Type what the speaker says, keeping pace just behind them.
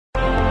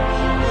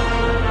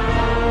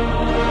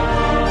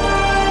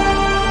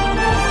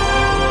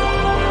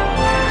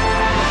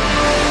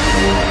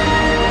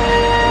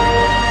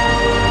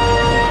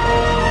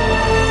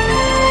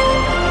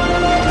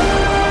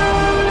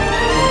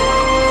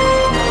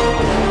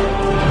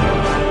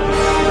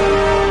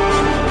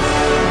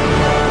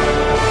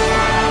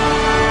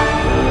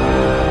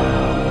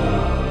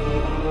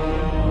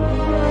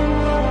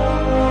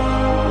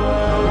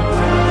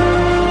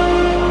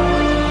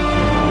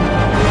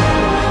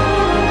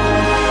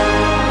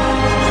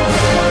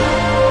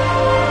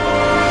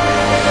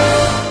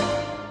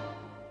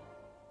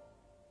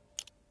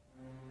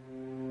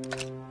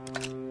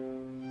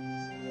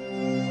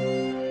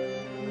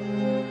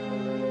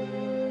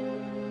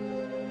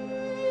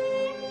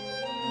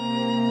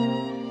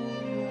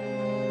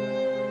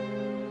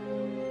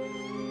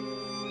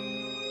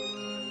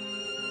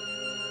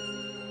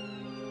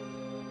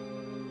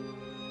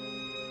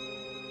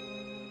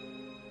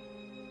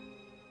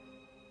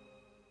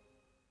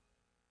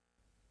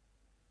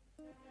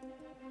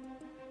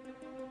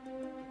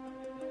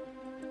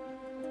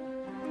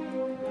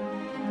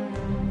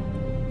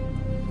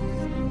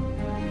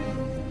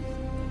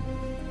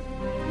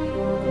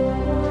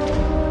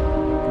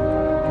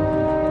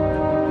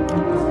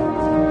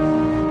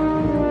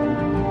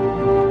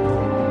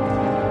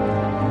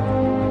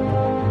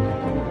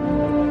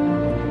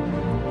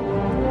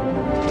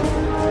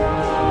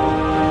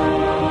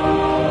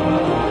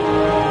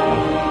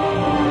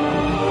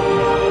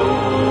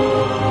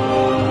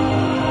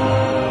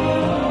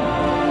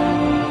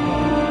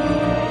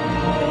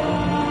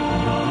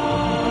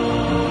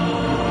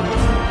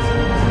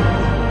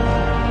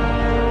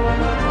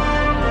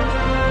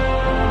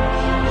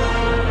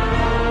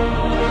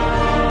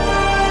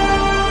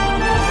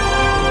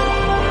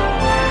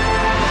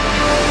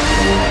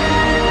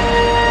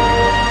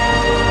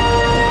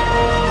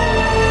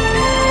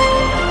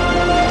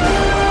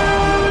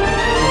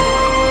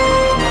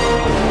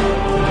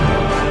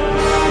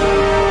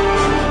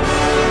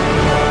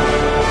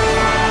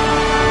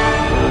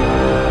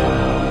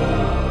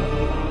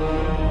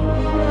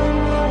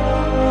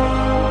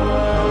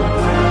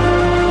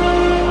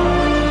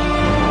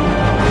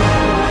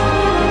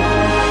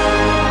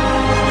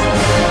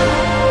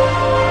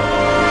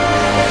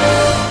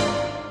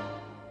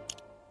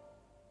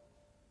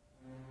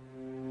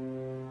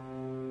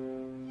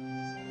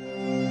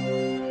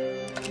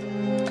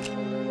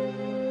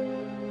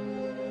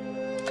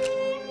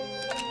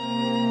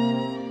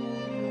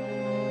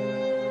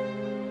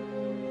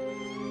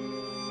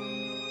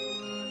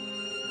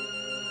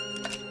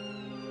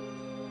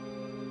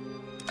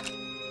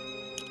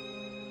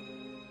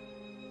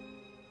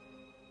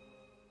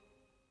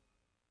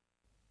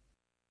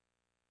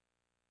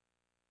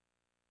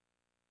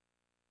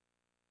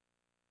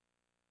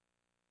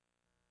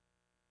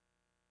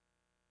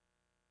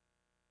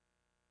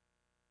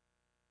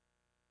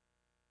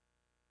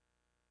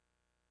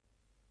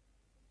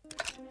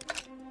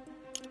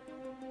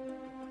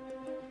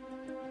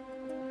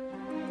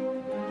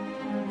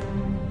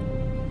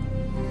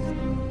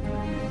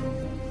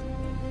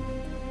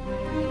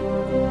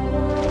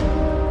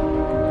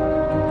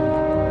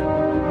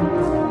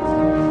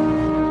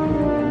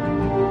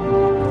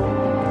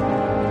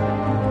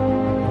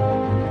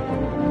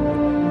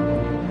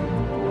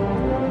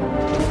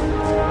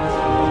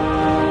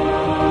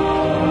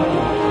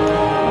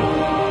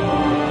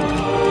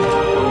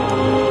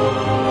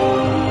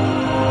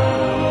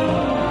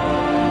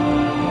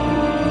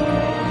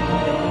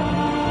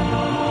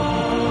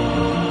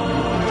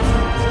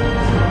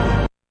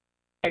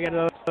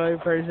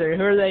Person.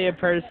 Who are they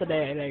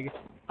impersonating?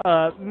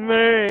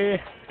 Me.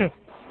 Are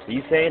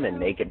you saying a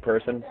naked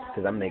person?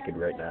 Because I'm naked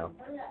right now.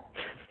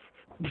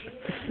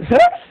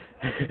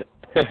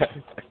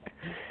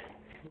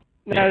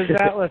 Now, is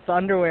that with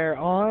underwear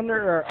on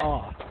or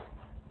off?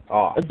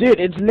 Off. Dude,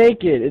 it's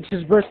naked. It's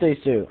his birthday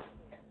suit.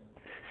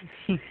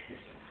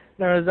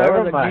 Now, is that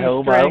with a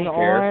G-string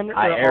on or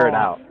I air it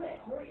off? out.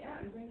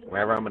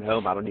 Wherever I'm at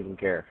home, I don't even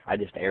care. I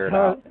just air it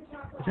out.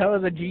 Is that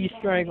with a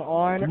G-string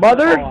on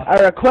Mother, or off?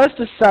 I request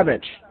a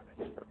sandwich.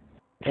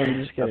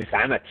 I'm just kidding. A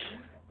sandwich.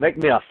 Make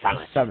me a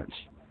sandwich. Sandwich.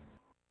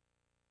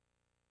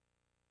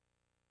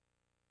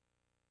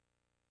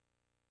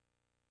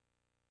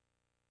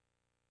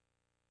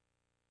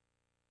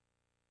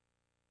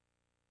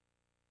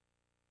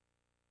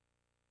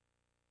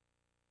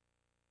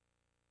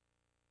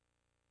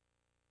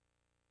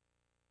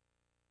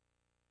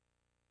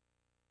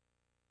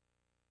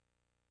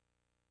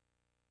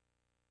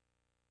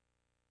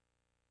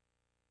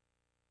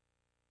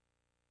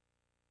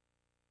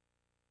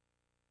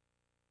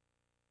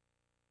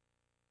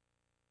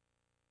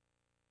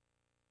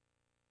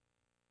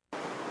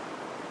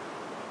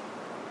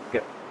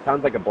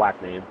 Sounds like a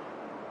black name.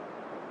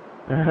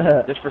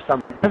 Just for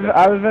some.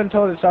 I've been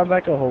told it sounds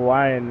like a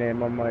Hawaiian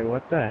name. I'm like,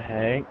 what the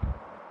heck?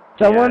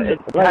 Someone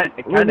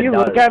when you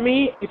look at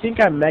me, you think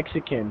I'm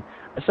Mexican.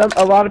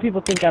 A lot of people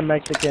think I'm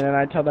Mexican, and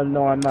I tell them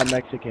no, I'm not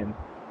Mexican.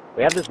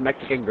 We have this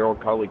Mexican girl,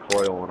 Carly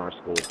Coyle, in our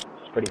school.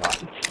 She's pretty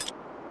hot.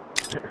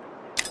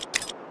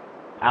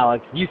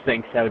 Alex, you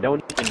think so?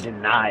 Don't even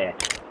deny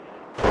it.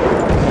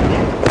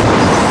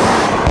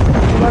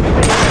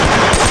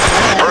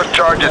 First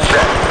charge is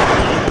set.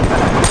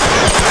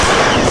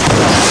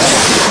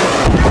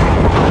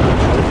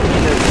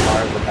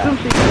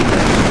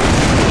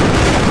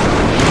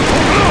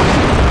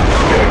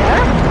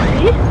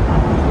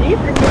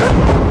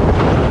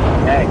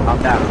 Hey,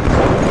 calm down.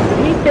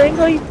 Good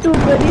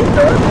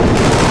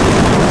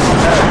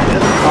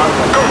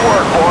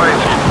work,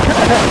 boys.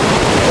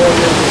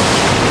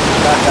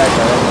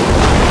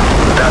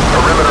 That's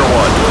perimeter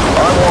 1.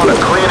 I want a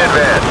clean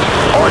advance.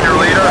 On your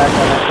leader.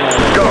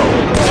 Go.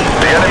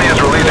 The enemy is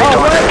releasing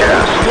toxic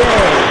gas.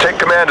 Take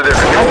command of their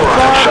control room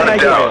and shut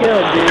it down.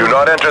 Do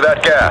not enter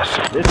that gas.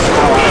 This is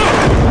how I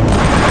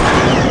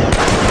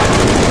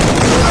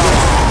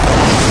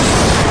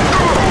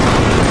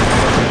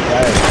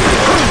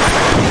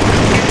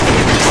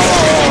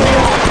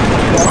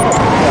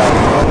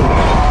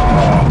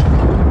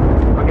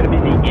I'm gonna be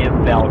the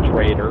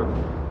infiltrator.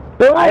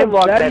 I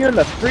unlocked that. You're in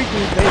the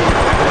freaking face.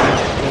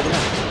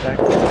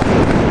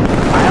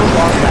 I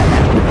unlocked that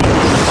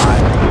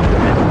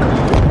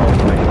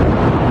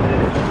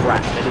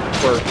crap. It is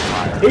burst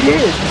fire. It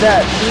is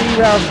that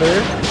 3-round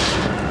burst.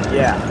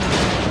 Yeah.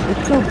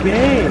 It's so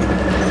gay.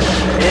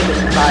 And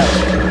it's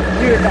silent.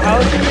 Dude, how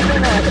is it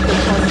even like the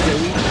fun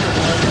days?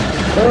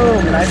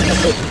 Boom, nice.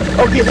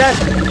 Okay, that's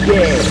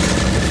gay.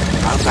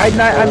 I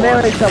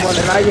melee someone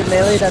and I get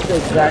meleeed at the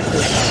exact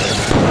same time.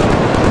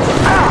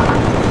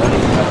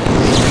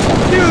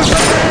 Dude,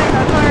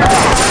 that's why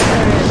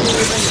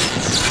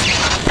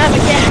I'm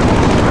again.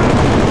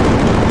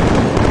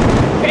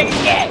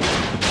 Again.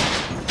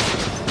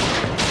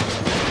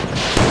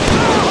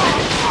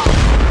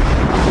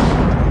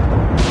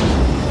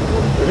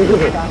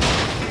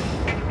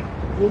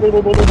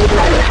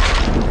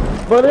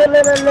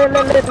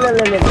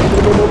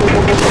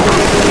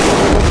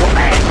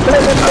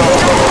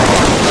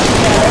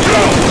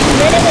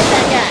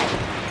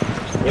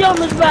 Get on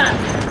this back!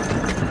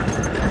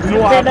 You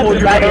want to pull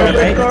your right over?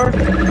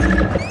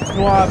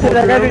 You want to pull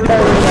your over?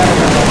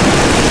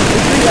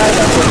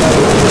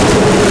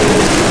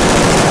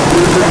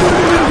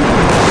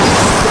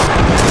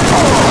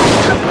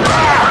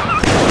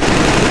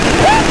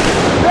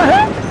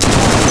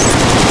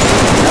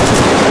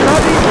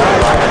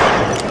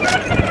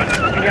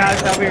 You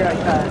guys, I'll be right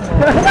back.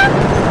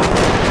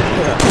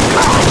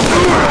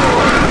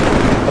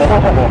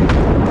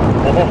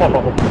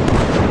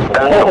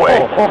 That's the way.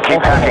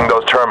 Keep hacking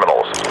those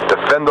terminals.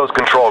 Defend those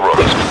control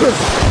rooms.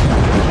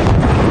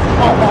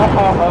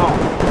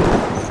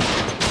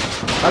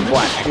 I'm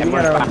black. I can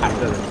run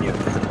faster than you.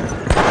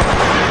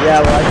 Yeah,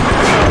 well,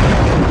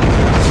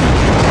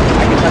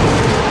 I can touch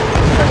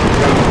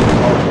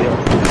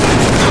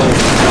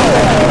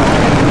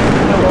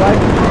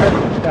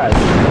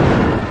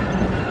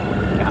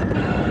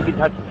You can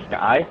touch the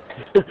sky?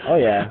 oh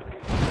yeah.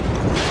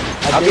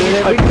 How can you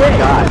touch the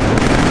sky?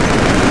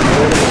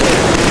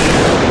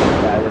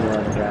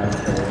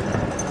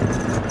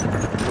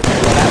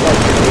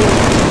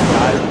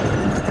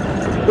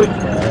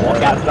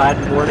 Walk outside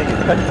in the morning and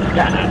touch the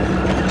sky.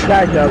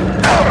 Sky jump.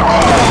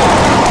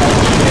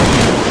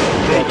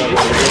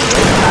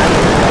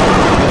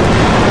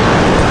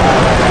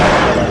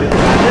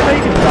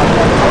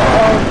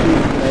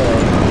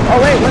 Oh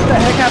wait, what the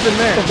heck happened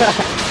there?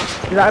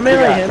 Did I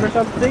melee him or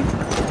something?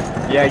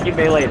 Yeah, you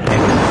meleeed him.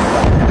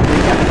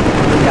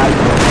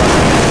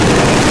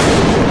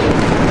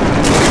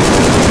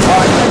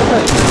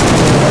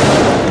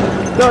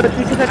 No, it's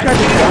because I tried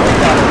to jump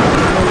at it.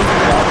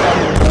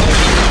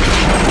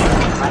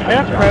 I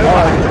have pros on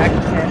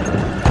Mexican.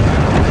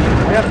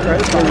 I have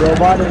pros on the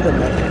robot is a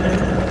Mexican.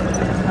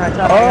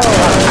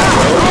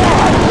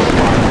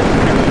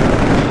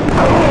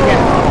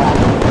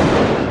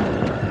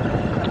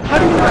 How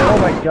do you know? Oh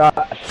my gosh.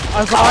 I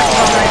was watching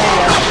on right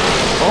here.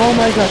 Oh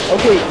my gosh.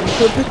 Okay, you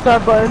click the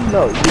start button.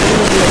 No, you need to do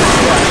it.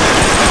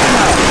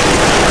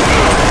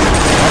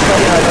 I'll tell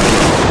you how to do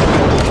it.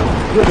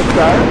 Go to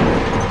start.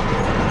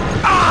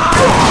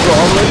 Go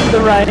all the way to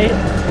the right.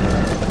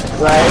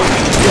 Right.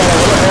 Yeah, a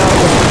little arrow.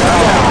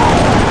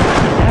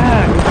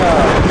 Yeah.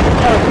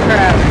 Oh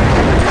crap.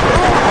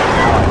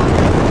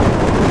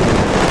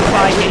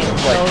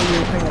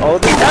 Oh,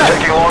 this is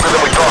taking longer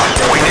than we thought.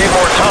 We need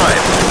more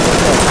time.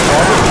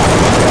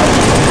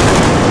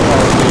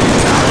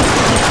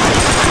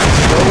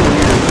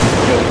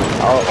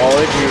 All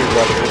of you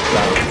love this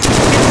sound.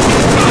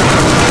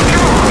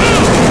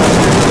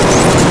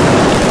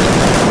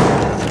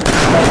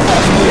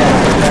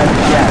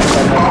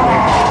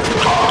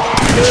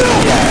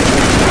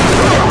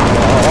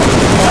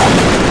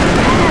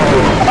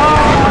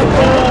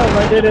 Oh, I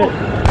did it.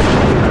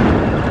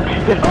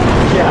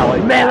 Yeah,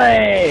 like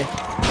melee!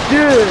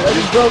 Dude, I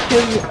just broke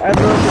his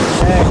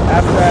neck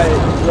after I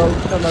broke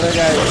some other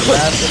guy's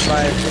ass with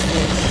my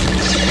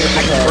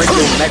I can break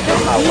his neck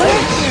with my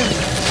leg.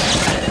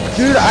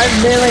 Dude, I've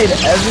meleeed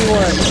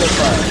everyone so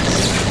far.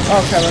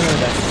 Oh, crap, I'm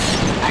gonna die.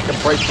 I can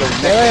break your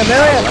neck.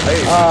 Melee!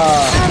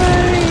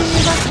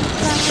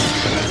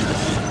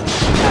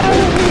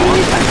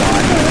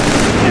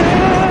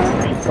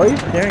 What are you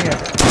staring at?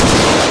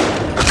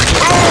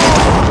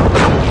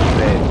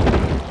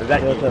 Is that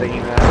you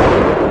thinking that?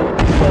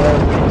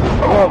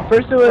 Well,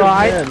 first it was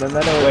him, and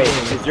then it was Wait,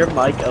 me. is your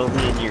mic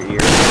only in your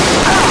ear?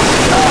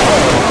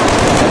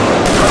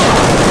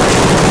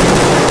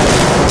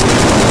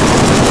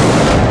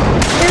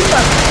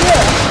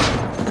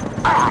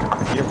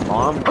 Your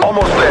mom?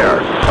 Almost there.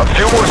 A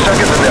few more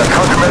seconds and their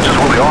countermeasures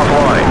will be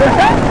offline.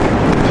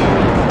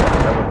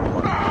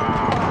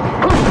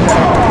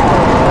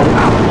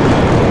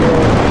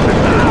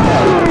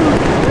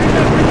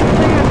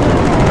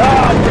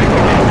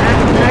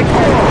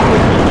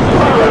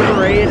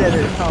 Rated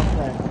or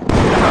something.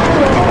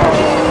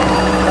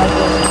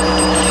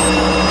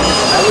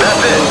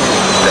 That's it.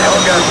 The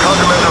Hellgas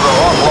countermeasures are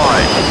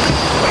offline.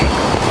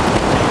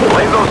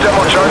 Leave those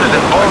demo charges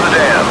and blow the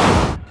dam.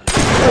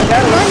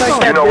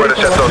 You know where to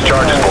set those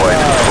charges, boys.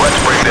 Let's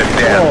bring this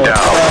dam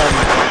down.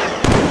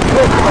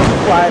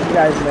 Five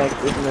Guys next,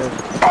 isn't it?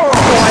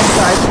 Five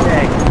Guys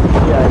next.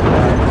 Yeah.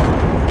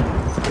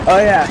 Oh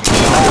yeah.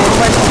 One of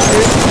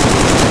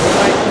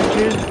my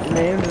teachers'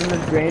 names in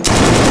this grade.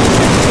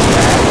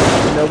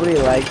 Nobody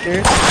liked her.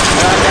 And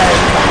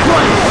I'm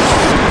like,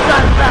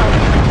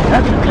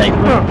 that's the same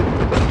one.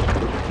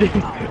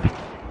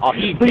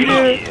 We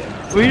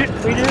do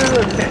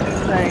the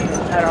thing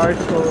at our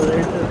school.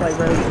 There's this like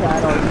really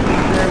sad old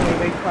teacher, and we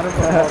make fun of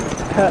her all the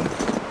time.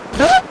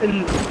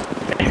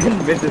 And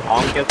Mrs.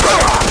 Honk gets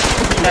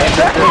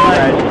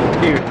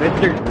dude,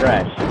 Mr.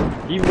 Gresh,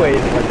 he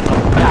weighs like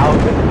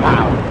 1,000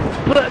 pounds.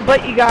 But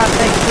you gotta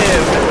think too,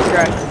 Mr.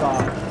 Gresh is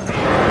awesome.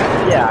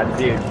 Yeah,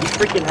 dude, he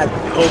freaking has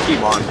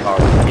Pokemon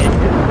cards in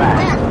his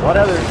bag. What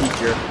other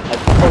teacher has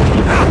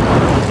Pokemon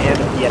cards and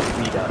PS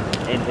Vita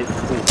in his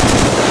school?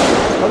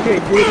 Okay,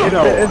 dude,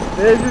 if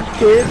there's this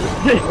kid,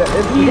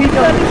 if he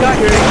doesn't got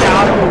kicked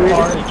out of a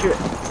weirdest teacher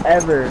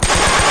ever.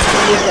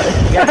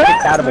 He got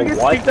kicked out of a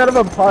what? Kicked out of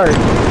a park.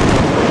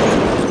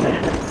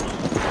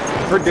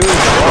 For doing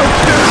what?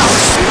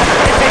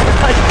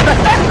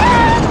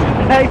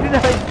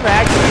 Accidentally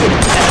smacked him.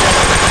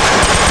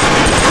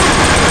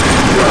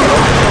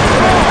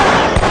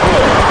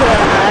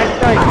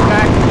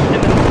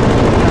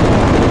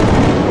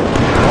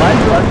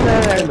 What's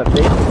that in the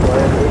basement?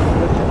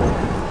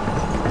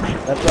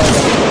 That's why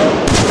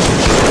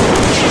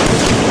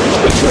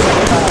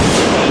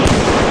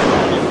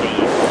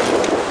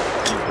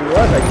he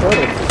was, I told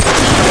him.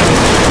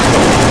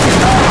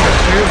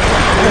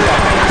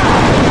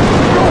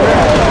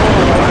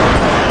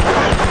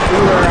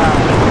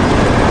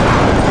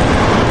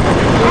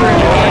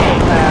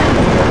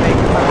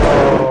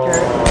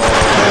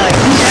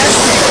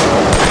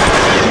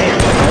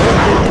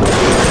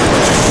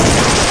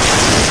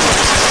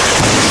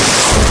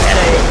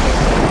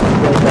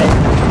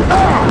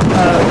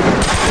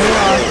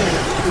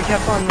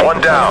 One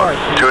down,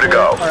 2 to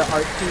go. Our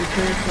art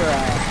teachers for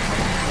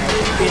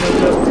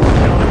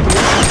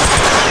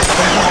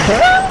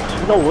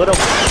He's a little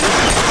bit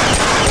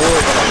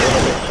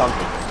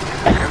chunky.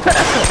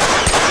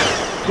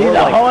 She's a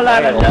whole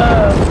lot of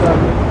love. So I'm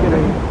just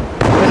kidding.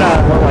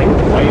 More like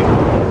white.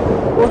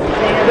 we'll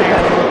stand there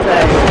and we'll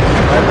say,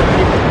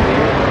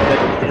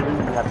 It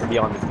doesn't have to be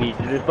on the beach.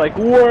 It's just like,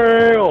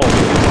 whale!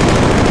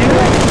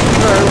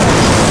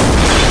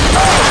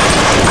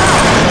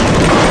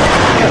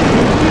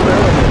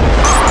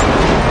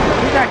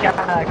 who's that guy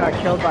that got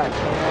killed by a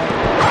snake?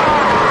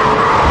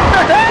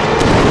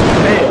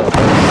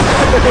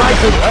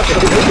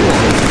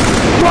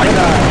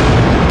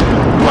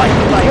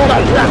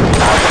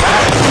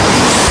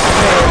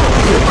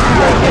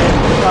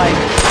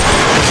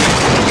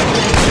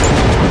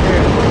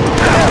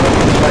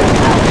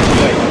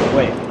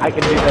 Wait, I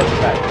can do this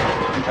better.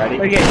 Ready?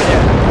 Okay,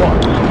 yeah.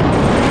 Watch.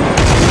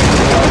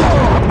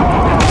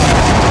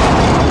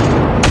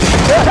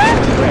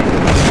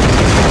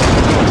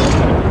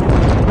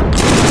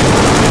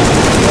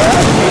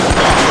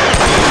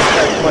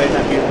 Playing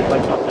that music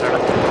like something.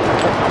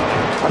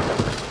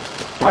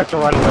 Starts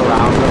running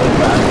around really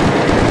fast.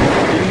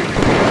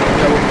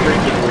 So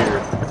freaking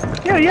weird.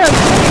 Yeah,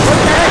 what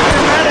the heck,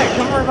 dramatic?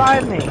 Come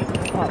revive me.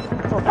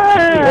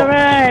 Hey,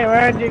 man,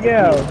 where'd you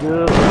go?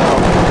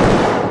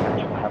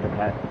 Actual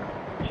habitat.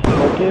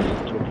 Focus.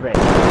 Great.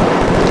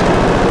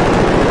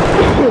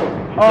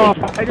 Oh,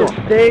 I just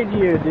stayed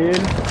you,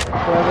 dude.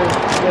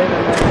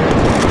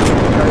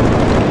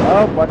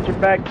 Oh, watch your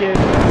back, kid.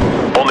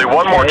 Only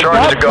one more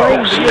charge to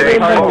go. Stay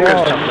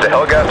focused. The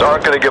Hellgats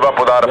aren't going to give up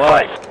without a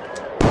fight.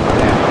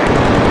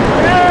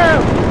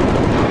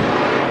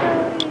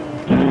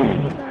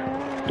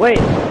 Wait,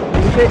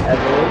 did you say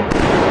Evelyn?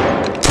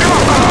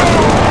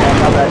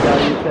 No,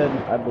 you said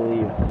I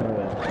believe.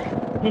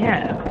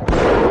 Yeah.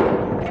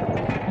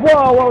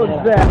 Whoa, what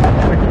was that?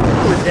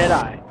 Or did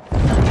I? It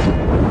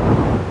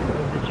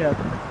was a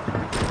joke.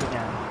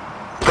 Yeah.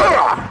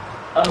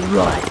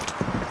 Alright,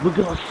 we're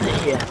gonna sit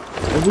here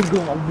and we're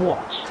gonna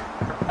watch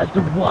as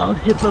the wild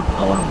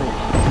hippopotamus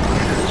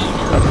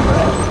eats her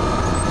breath.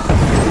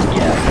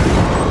 Yeah.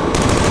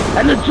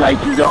 And the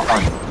traces are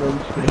on.